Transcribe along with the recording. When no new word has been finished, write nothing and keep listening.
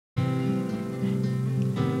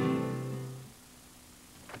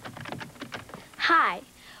Hi,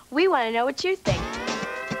 we want to know what you think.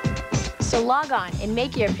 So log on and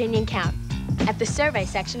make your opinion count at the survey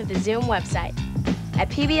section of the Zoom website at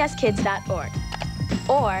pbskids.org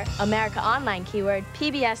or America Online keyword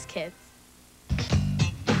PBS Kids.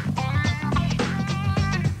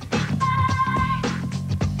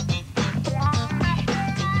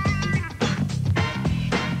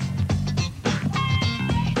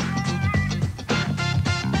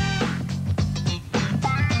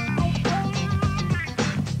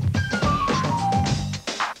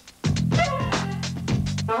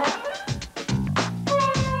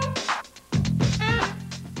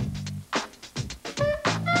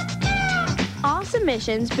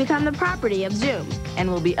 Submissions become the property of Zoom and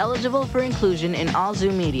will be eligible for inclusion in all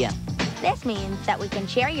Zoom media. This means that we can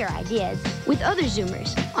share your ideas with other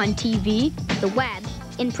Zoomers on TV, the web,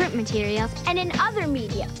 in print materials, and in other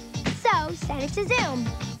media. So send it to Zoom.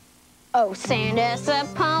 Oh, send us a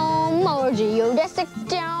poem or a geodesic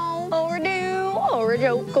dome or a do or a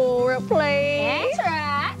joke or a play. That's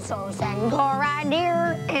right. So send your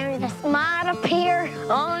idea and it might appear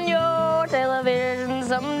on your television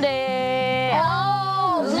someday.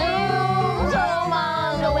 Oh, Zoom's home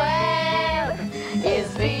on the web is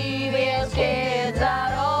PBSkids.org.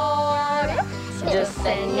 Just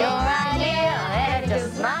send your idea and it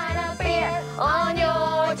just might appear on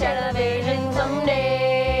your television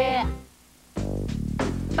someday.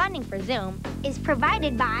 Funding for Zoom is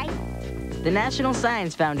provided by the National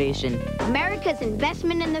Science Foundation, America's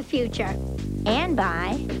Investment in the Future, and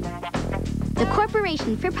by the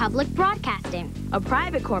Corporation for Public Broadcasting, a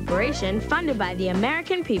private corporation funded by the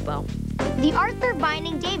American people. The Arthur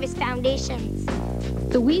Vining Davis Foundation,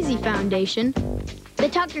 the Wheezy Foundation, the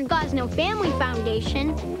Tucker Gosnell Family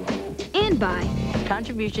Foundation, and by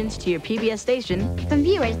contributions to your PBS station from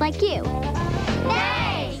viewers like you.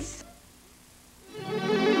 Thanks!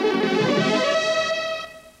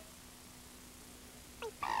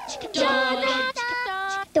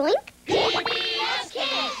 Doink. PBS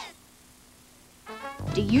Kids!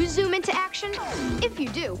 Do you zoom into action? If you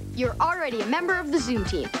do, you're already a member of the Zoom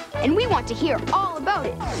team, and we want to hear all about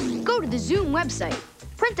it. Go to the Zoom website,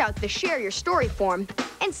 print out the Share Your Story form,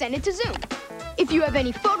 and send it to Zoom. If you have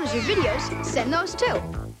any photos or videos, send those too.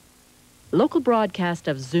 Local broadcast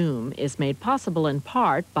of Zoom is made possible in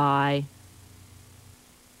part by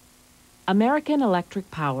American Electric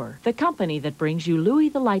Power, the company that brings you Louie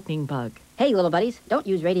the Lightning Bug. Hey, little buddies, don't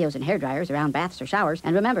use radios and hairdryers around baths or showers,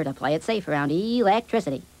 and remember to play it safe around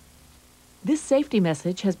electricity. This safety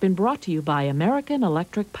message has been brought to you by American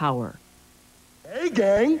Electric Power. Hey,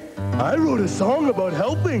 gang, I wrote a song about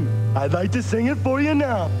helping. I'd like to sing it for you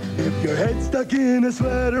now. If your head's stuck in a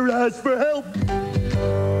sweater, ask for help.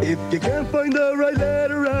 If you can't find the right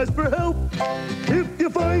letter, ask for help. If you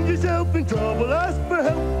find yourself in trouble, ask for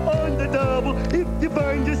help on the double. If you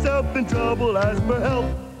find yourself in trouble, ask for help.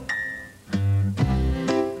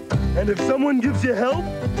 And if someone gives you help,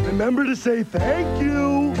 remember to say thank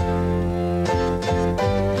you.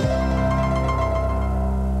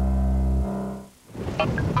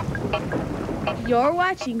 You're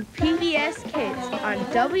watching PBS Kids on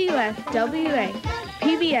WFWA,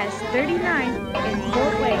 PBS 39 in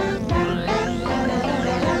Fort Wayne.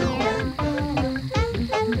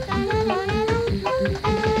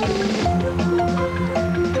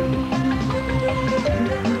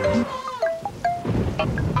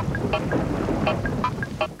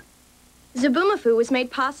 Zoboomafoo was made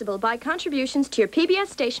possible by contributions to your PBS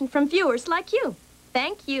station from viewers like you.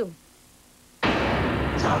 Thank you.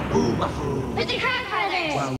 Zoboomafoo. With the crack